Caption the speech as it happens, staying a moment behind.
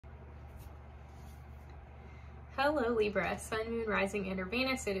Hello Libra, Sun, Moon, Rising, and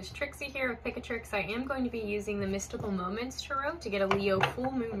Venus. It is Trixie here with Pick a Tricks. I am going to be using the Mystical Moments Tarot to get a Leo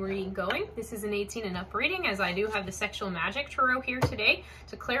full moon reading going. This is an 18 and up reading, as I do have the Sexual Magic Tarot here today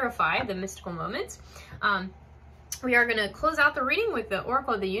to clarify the mystical moments. We are going to close out the reading with the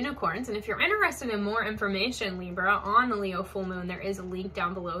Oracle of the Unicorns, and if you're interested in more information, Libra, on the Leo full moon, there is a link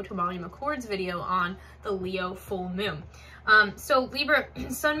down below to Molly McCord's video on the Leo full moon. So Libra,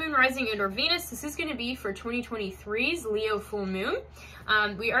 Sun, Moon, Rising, and or Venus, this is going to be for 2023's Leo full moon.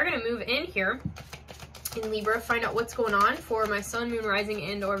 We are going to move in here in Libra, find out what's going on for my Sun, Moon, Rising,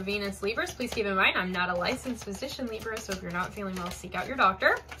 and or Venus Libras. Please keep in mind, I'm not a licensed physician, Libra, so if you're not feeling well, seek out your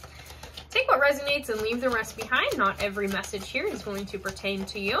doctor. Take what resonates and leave the rest behind. Not every message here is going to pertain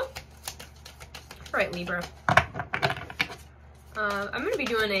to you. All right, Libra. I'm going to be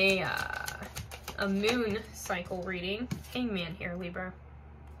doing a moon cycle reading. Hangman here, Libra.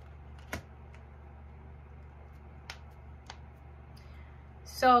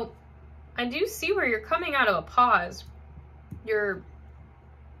 So I do see where you're coming out of a pause.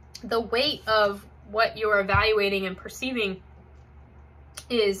 The weight of what you're evaluating and perceiving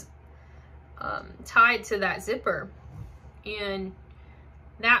is tied to that zipper, and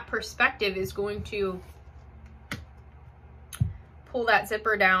that perspective is going to pull that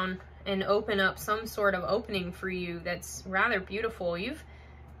zipper down and open up some sort of opening for you that's rather beautiful.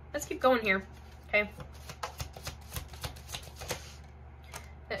 Let's keep going here, okay?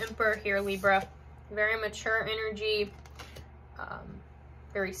 The Emperor here, Libra. Very mature energy,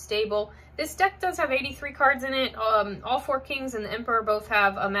 very stable. This deck does have 83 cards in it. All four kings and the Emperor both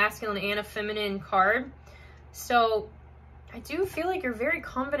have a masculine and a feminine card. So I do feel like you're very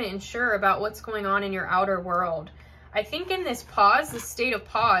confident and sure about what's going on in your outer world. I think in this pause, this state of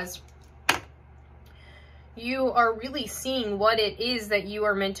pause, you are really seeing what it is that you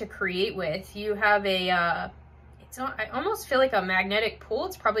are meant to create with. You have I almost feel like a magnetic pull.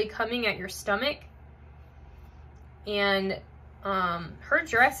 It's probably coming at your stomach. And her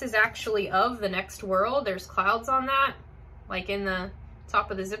dress is actually of the next world. There's clouds on that, like in the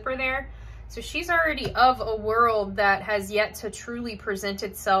top of the zipper there. So she's already of a world that has yet to truly present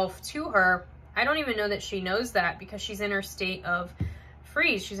itself to her. I don't even know that she knows that, because she's in her state of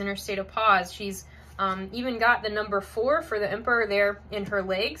freeze. She's in her state of pause. She's even got the number 4 for the Emperor there in her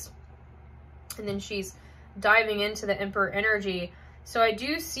legs. And then she's diving into the Emperor energy. So I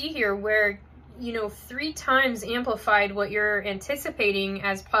do see here where, you know, 3 times amplified what you're anticipating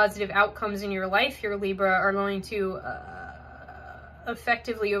as positive outcomes in your life here, Libra, are going to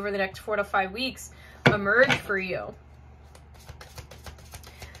effectively over the next 4 to 5 weeks emerge for you.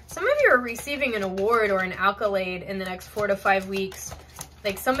 Some of you are receiving an award or an accolade in the next 4 to 5 weeks.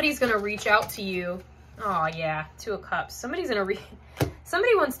 Like, somebody's going to reach out to you. Oh yeah, 2 of Cups. Somebody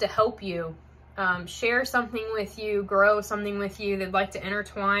wants to help you, share something with you, grow something with you. They'd like to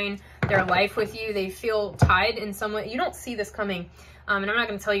intertwine their life with you. They feel tied in some way. You don't see this coming, and I'm not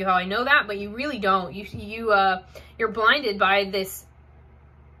going to tell you how I know that, but you really don't. You're blinded by this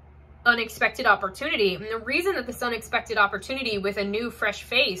unexpected opportunity, and the reason that this unexpected opportunity with a new, fresh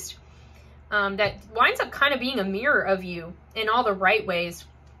face that winds up kind of being a mirror of you in all the right ways.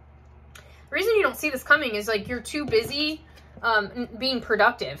 The reason you don't see this coming is, like, you're too busy being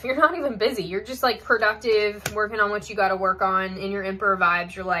productive. You're not even busy. You're just, like, productive, working on what you got to work on. In your Emperor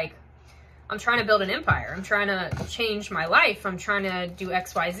vibes, you're like, I'm trying to build an empire. I'm trying to change my life. I'm trying to do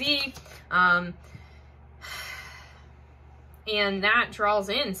XYZ. And that draws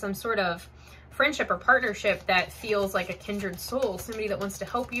in some sort of friendship or partnership that feels like a kindred soul. Somebody that wants to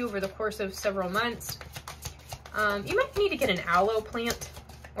help you over the course of several months. You might need to get an aloe plant,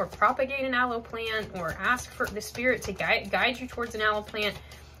 or propagate an aloe plant, or ask for the spirit to guide you towards an aloe plant.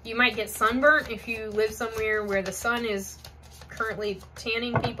 You might get sunburnt if you live somewhere where the sun is currently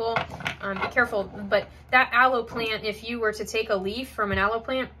tanning people. Be careful. But that aloe plant, if you were to take a leaf from an aloe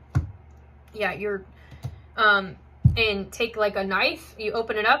plant, yeah, and take like a knife, you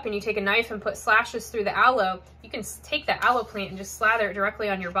open it up and you take a knife and put slashes through the aloe, you can take the aloe plant and just slather it directly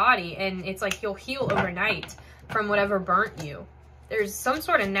on your body, and it's like you'll heal overnight from whatever burnt you. There's some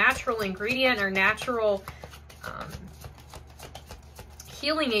sort of natural ingredient or natural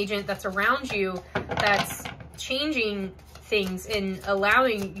healing agent that's around you that's changing things and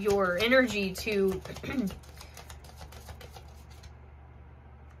allowing your energy to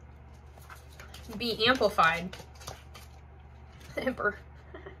be amplified. Emperor.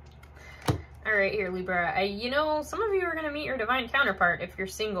 All right, here, Libra. You know, some of you are going to meet your divine counterpart if you're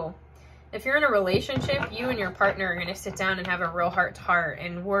single. If you're in a relationship, you and your partner are going to sit down and have a real heart-to-heart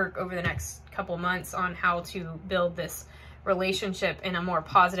and work over the next couple months on how to build this relationship in a more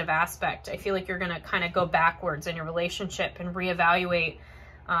positive aspect. I feel like you're going to kind of go backwards in your relationship and reevaluate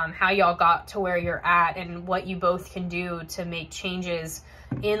how y'all got to where you're at and what you both can do to make changes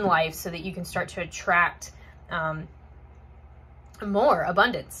in life so that you can start to attract more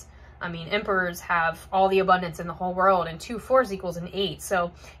abundance. I mean, emperors have all the abundance in the whole world, and 2 4s equals an 8.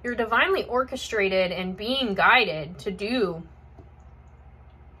 So you're divinely orchestrated and being guided to do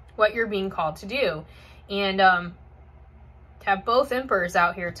what you're being called to do. And to have both emperors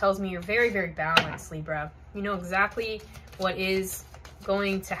out here tells me you're very, very balanced, Libra. You know exactly what is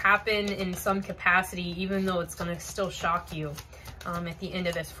going to happen in some capacity, even though it's going to still shock you at the end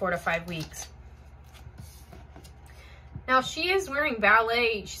of this 4 to 5 weeks. Now, she is wearing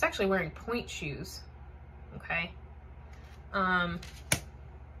ballet. She's actually wearing point shoes. Okay.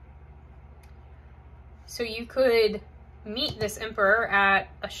 So you could meet this emperor at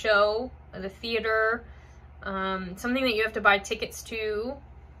a show, at the theater, something that you have to buy tickets to,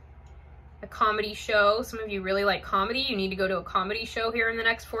 a comedy show. Some of you really like comedy. You need to go to a comedy show here in the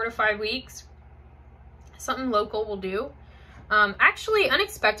next 4 to 5 weeks. Something local will do. Actually,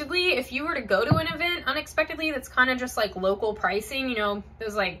 unexpectedly, if you were to go to an event unexpectedly that's kind of just like local pricing, you know,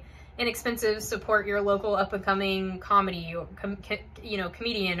 those like inexpensive, support your local up-and-coming comedy or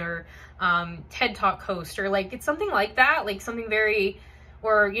comedian or TED Talk host, or like it's something like that, like something very,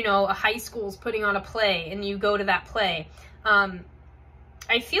 or you know, a high school's putting on a play and you go to that play.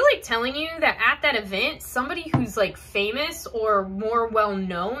 I feel like telling you that at that event, somebody who's like famous or more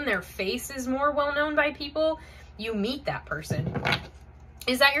well-known, their face is more well-known by people, you meet that person.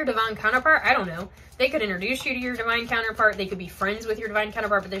 Is that your divine counterpart? I don't know. They could introduce you to your divine counterpart. They could be friends with your divine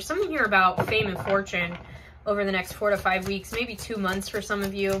counterpart, but there's something here about fame and fortune over the next 4 to 5 weeks, maybe 2 months for some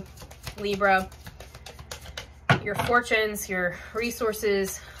of you, Libra. Your fortunes, your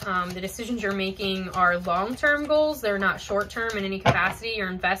resources, the decisions you're making are long-term goals. They're not short-term in any capacity. Your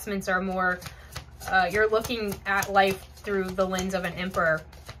investments are more, you're looking at life through the lens of an emperor.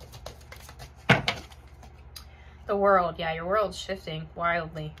 The world, yeah, your world's shifting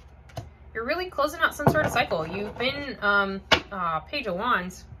wildly. You're really closing out some sort of cycle. You've been, Page of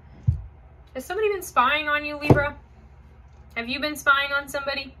Wands. Has somebody been spying on you, Libra? Have you been spying on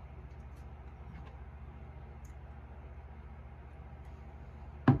somebody?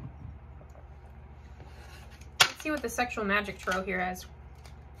 Let's see what the sexual magic tarot here has.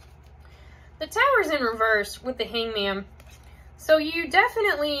 The Tower's in reverse with the Hangman. So you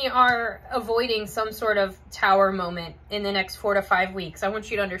definitely are avoiding some sort of Tower moment in the next 4 to 5 weeks. I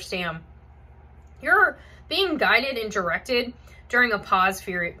want you to understand. You're being guided and directed during a pause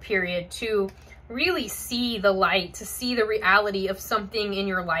period to really see the light, to see the reality of something in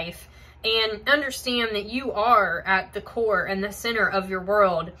your life, and understand that you are at the core and the center of your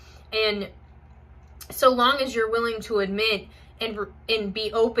world. And so long as you're willing to admit and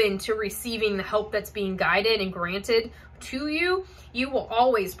be open to receiving the help that's being guided and granted to you, you will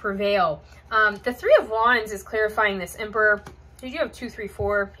always prevail. The 3 of Wands is clarifying this Emperor. Did you have 2, 3,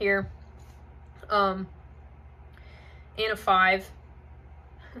 4 here? And a 5.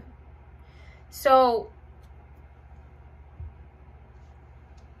 So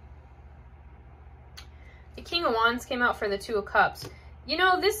the King of Wands came out for the 2 of Cups. You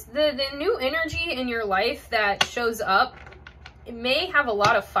know, the new energy in your life that shows up, it may have a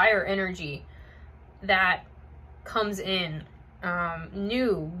lot of fire energy that comes in.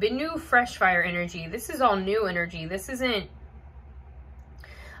 New fresh fire energy. This is all new energy. This isn't,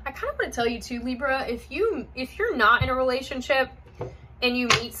 I kind of want to tell you too, Libra, if you're not in a relationship and you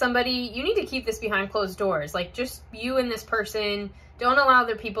meet somebody, you need to keep this behind closed doors. Like, just you and this person. Don't allow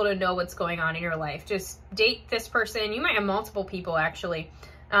other people to know what's going on in your life. Just date this person. You might have multiple people, actually.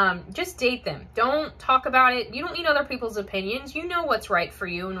 Just date them. Don't talk about it. You don't need other people's opinions. You know what's right for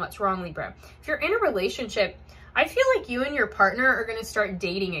you and what's wrong, Libra. If you're in a relationship, I feel like you and your partner are going to start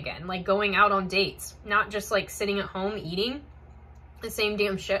dating again, like going out on dates, not just like sitting at home eating the same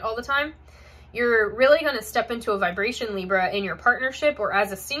damn shit all the time. You're really going to step into a vibration, Libra, in your partnership or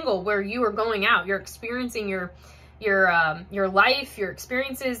as a single, where you are going out. You're experiencing your life, your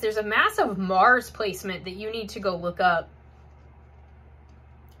experiences. There's a massive Mars placement that you need to go look up.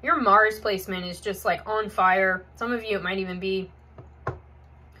 Your Mars placement is just like on fire. Some of you, it might even be,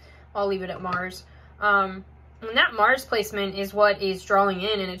 I'll leave it at Mars. And that Mars placement is what is drawing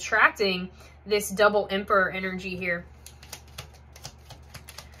in and attracting this double Emperor energy here.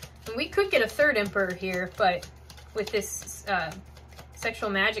 And we could get a 3rd Emperor here, but with this sexual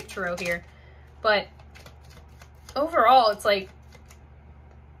magic tarot here. But overall, it's like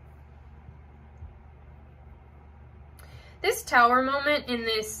This tower moment in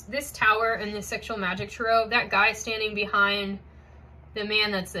this tower in the sexual magic tarot, that guy standing behind the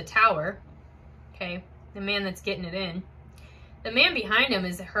man that's the tower, okay, the man that's getting it in, the man behind him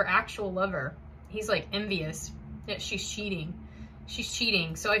is her actual lover. He's like envious that she's cheating. She's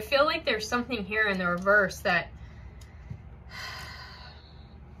cheating. So I feel like there's something here in the reverse that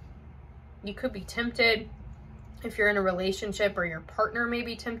you could be tempted if you're in a relationship, or your partner may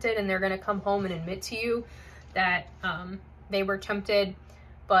be tempted and they're going to come home and admit to you that they were tempted,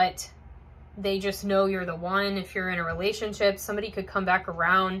 but they just know you're the one. If you're in a relationship, somebody could come back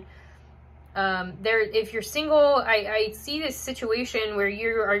around. If you're single, I see this situation where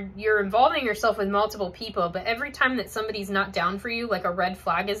you're involving yourself with multiple people, but every time that somebody's not down for you, like a red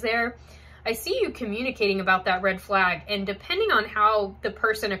flag is there, I see you communicating about that red flag, and depending on how the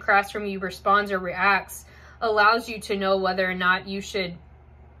person across from you responds or reacts, allows you to know whether or not you should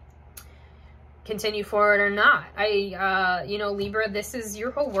continue forward or not. You know, Libra, this is,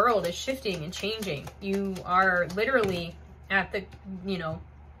 your whole world is shifting and changing. You are literally at the, you know,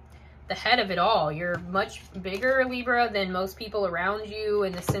 the head of it all. You're much bigger, Libra, than most people around you,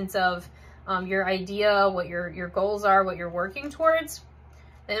 in the sense of your idea, what your goals are, what you're working towards.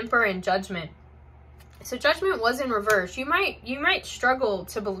 The Emperor and Judgment. So Judgment was in reverse. You might struggle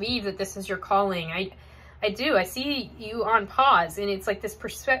to believe that this is your calling. I do. I see you on pause, and it's like this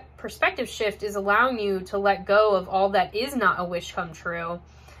perspective shift is allowing you to let go of all that is not a wish come true.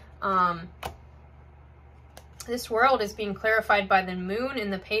 This world is being clarified by the Moon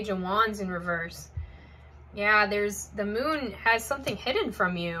and the Page of Wands in reverse. Yeah, the Moon has something hidden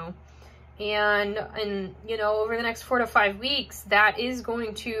from you. And you know, over the next 4 to 5 weeks, that is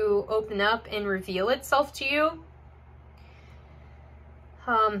going to open up and reveal itself to you.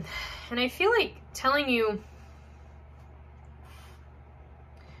 And I feel like telling you,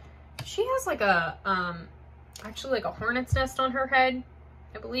 she has like a, actually like a hornet's nest on her head,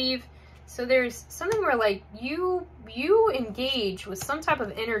 I believe. So there's something where like you engage with some type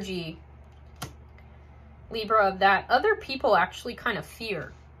of energy, Libra, that other people actually kind of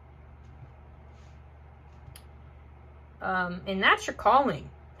fear. And that's your calling.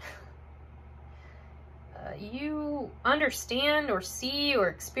 You understand or see or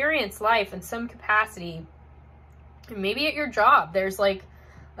experience life in some capacity. And maybe at your job, there's like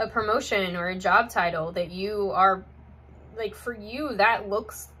a promotion or a job title that you are, like, for you, that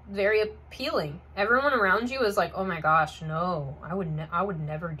looks very appealing. Everyone around you is like, oh my gosh, no, I would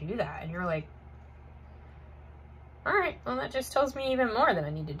never do that. And you're like, all right, well, that just tells me even more that I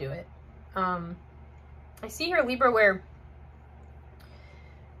need to do it. I see here, Libra, where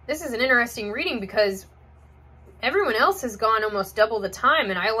this is an interesting reading because everyone else has gone almost double the time,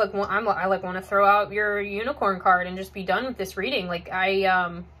 and I want to throw out your unicorn card and just be done with this reading. Like,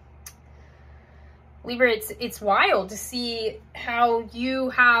 Libra, it's wild to see how you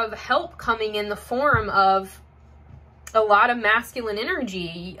have help coming in the form of a lot of masculine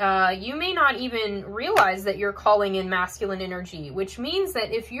energy. You may not even realize that you're calling in masculine energy, which means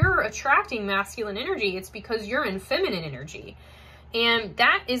that if you're attracting masculine energy, it's because you're in feminine energy. And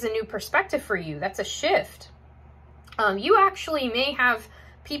that is a new perspective for you. That's a shift. You actually may have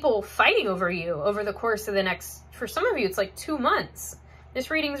people fighting over you over the course of the next, for some of you, it's like 2 months.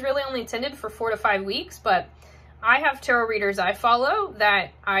 This reading is really only intended for 4 to 5 weeks, but I have tarot readers I follow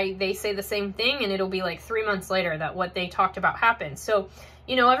that they say the same thing, and it'll be like 3 months later that what they talked about happened. So,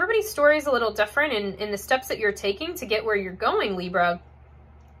 you know, everybody's story is a little different, and the steps that you're taking to get where you're going, Libra,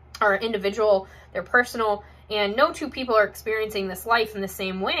 are individual, they're personal, and no two people are experiencing this life in the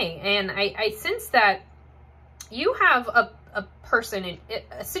same way. And I sense that you have a person,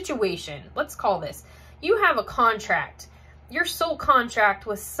 a situation, let's call this, you have a contract, your soul contract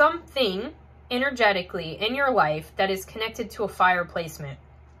with something energetically in your life that is connected to a fire placement.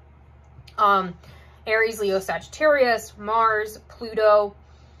 Aries, Leo, Sagittarius, Mars, Pluto,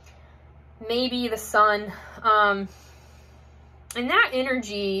 maybe the sun. And that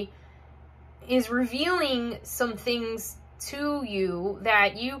energy is revealing some things to you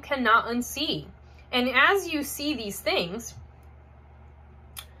that you cannot unsee. And as you see these things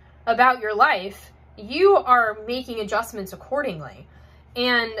about your life, you are making adjustments accordingly.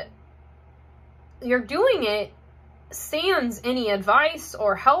 And you're doing it sans any advice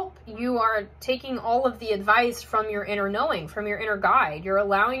or help. You are taking all of the advice from your inner knowing, from your inner guide. You're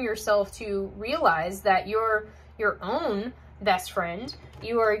allowing yourself to realize that you're your own best friend.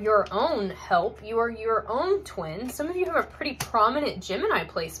 You are your own help. You are your own twin. Some of you have a pretty prominent Gemini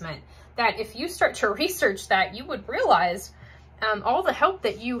placement that if you start to research that, you would realize all the help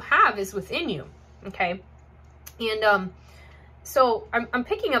that you have is within you. Okay. And So I'm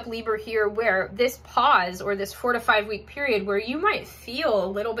picking up Libra here where this pause or this 4 to 5 week period where you might feel a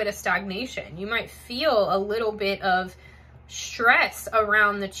little bit of stagnation. You might feel a little bit of stress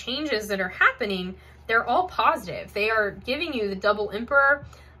around the changes that are happening. They're all positive. They are giving you the double Emperor.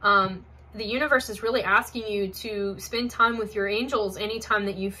 The universe is really asking you to spend time with your angels anytime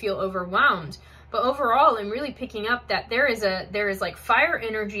that you feel overwhelmed. But overall, I'm really picking up that there is like fire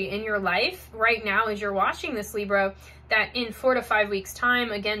energy in your life right now as you're watching this, Libra, that in 4 to 5 weeks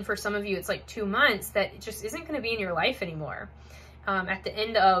time, again, for some of you, it's like 2 months, that it just isn't going to be in your life anymore at the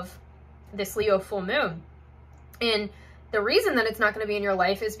end of this Leo full moon. And the reason that it's not going to be in your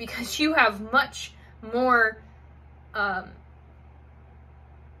life is because you have much more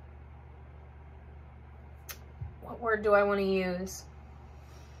what word do I want to use?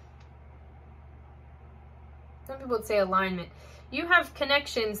 Some people would say alignment. You have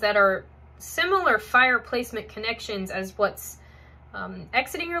connections that are similar fire placement connections as what's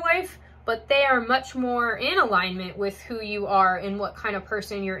exiting your life, but they are much more in alignment with who you are and what kind of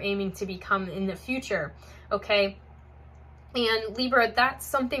person you're aiming to become in the future, okay? And Libra, that's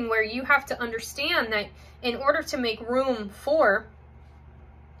something where you have to understand that in order to make room for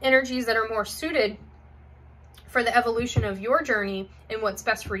energies that are more suited for the evolution of your journey and what's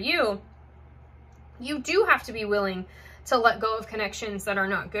best for you, you do have to be willing to let go of connections that are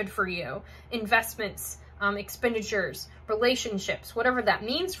not good for you, investments, expenditures, relationships, whatever that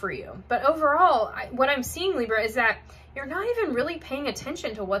means for you. But overall, what I'm seeing, Libra, is that you're not even really paying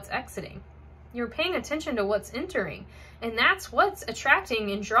attention to what's exiting. You're paying attention to what's entering. And that's what's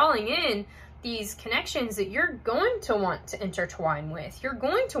attracting and drawing in these connections that you're going to want to intertwine with, you're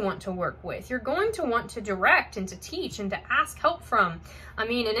going to want to work with, you're going to want to direct and to teach and to ask help from. I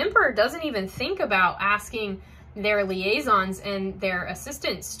mean, an emperor doesn't even think about asking their liaisons and their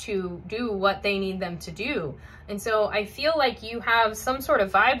assistants to do what they need them to do. And so I feel like you have some sort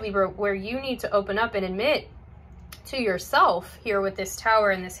of vibe, Libra, where you need to open up and admit to yourself here with this Tower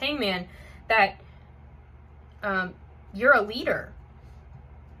and this Hangman that you're a leader.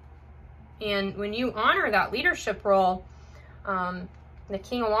 And when you honor that leadership role, the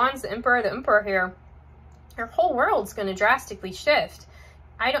King of Wands, the Emperor here, your whole world's going to drastically shift.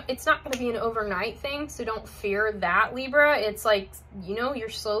 It's not going to be an overnight thing, so don't fear that, Libra. It's like, you know, you're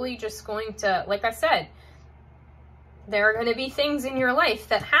slowly just going to, like I said, there are going to be things in your life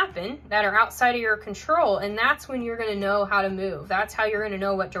that happen that are outside of your control, and that's when you're going to know how to move. That's how you're going to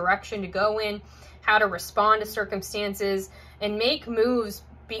know what direction to go in, how to respond to circumstances, and make moves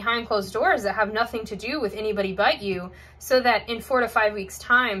behind closed doors that have nothing to do with anybody but you, so that in 4 to 5 weeks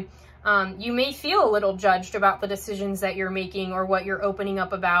time, you may feel a little judged about the decisions that you're making or what you're opening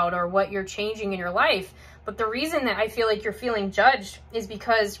up about or what you're changing in your life. But the reason that I feel like you're feeling judged is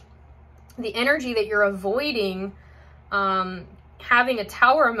because the energy that you're avoiding having a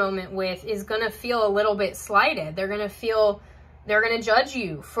Tower moment with is going to feel a little bit slighted. They're going to judge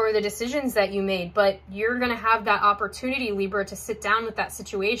you for the decisions that you made, but you're going to have that opportunity, Libra, to sit down with that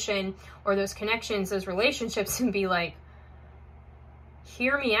situation or those connections, those relationships, and be like,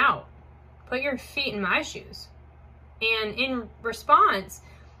 hear me out. Put your feet in my shoes. And in response,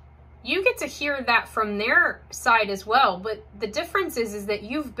 you get to hear that from their side as well. But the difference is that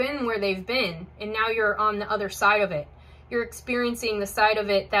you've been where they've been, and now you're on the other side of it. You're experiencing the side of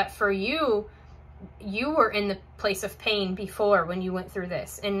it that for you, you were in the place of pain before when you went through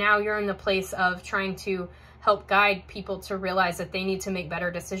this, and now you're in the place of trying to help guide people to realize that they need to make better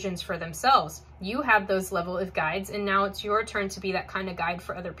decisions for themselves. You have those level of guides, and now it's your turn to be that kind of guide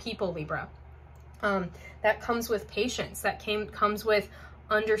for other people, Libra. That comes with patience. That comes with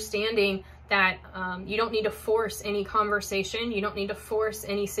understanding that you don't need to force any conversation. You don't need to force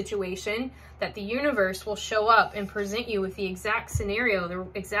any situation. That the universe will show up and present you with the exact scenario, the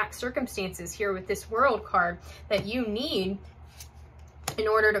exact circumstances here with this World card that you need in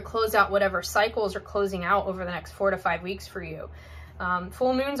order to close out whatever cycles are closing out over the next 4 to 5 weeks for you.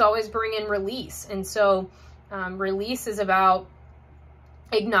 Full moons always bring in release. And so release is about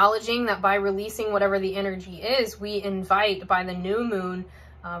acknowledging that by releasing whatever the energy is, we invite by the new moon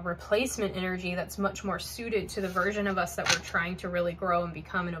replacement energy that's much more suited to the version of us that we're trying to really grow and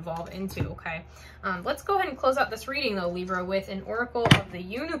become and evolve into, okay? Let's go ahead and close out this reading, though, Libra, with an Oracle of the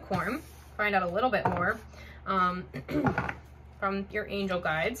Unicorn. Find out a little bit more from your angel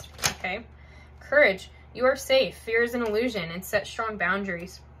guides, okay? Courage. You are safe. Fear is an illusion, and set strong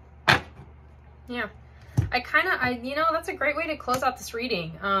boundaries. Yeah. You know, that's a great way to close out this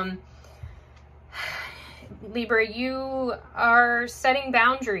reading. Libra, you are setting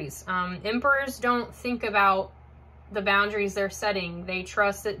boundaries. Emperors don't think about the boundaries they're setting. They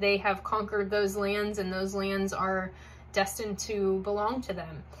trust that they have conquered those lands, and those lands are destined to belong to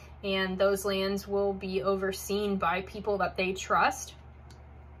them. And those lands will be overseen by people that they trust,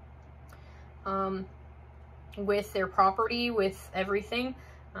 with their property, with everything.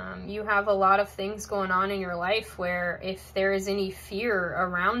 You have a lot of things going on in your life where if there is any fear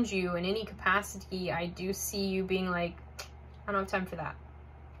around you in any capacity, I do see you being like, I don't have time for that.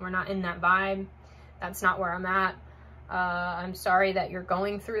 We're not in that vibe. That's not where I'm at. I'm sorry that you're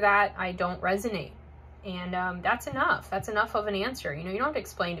going through that. I don't resonate. And that's enough. That's enough of an answer. You know, you don't have to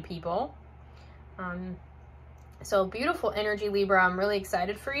explain to people. So beautiful energy, Libra. I'm really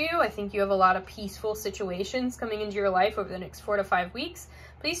excited for you. I think you have a lot of peaceful situations coming into your life over the next 4 to 5 weeks.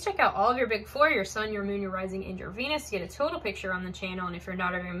 Please check out all of your big four, your sun, your moon, your rising, and your Venus to get a total picture on the channel. And if you're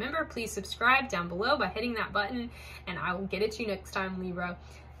not already a member, please subscribe down below by hitting that button, and I will get it to you next time, Libra.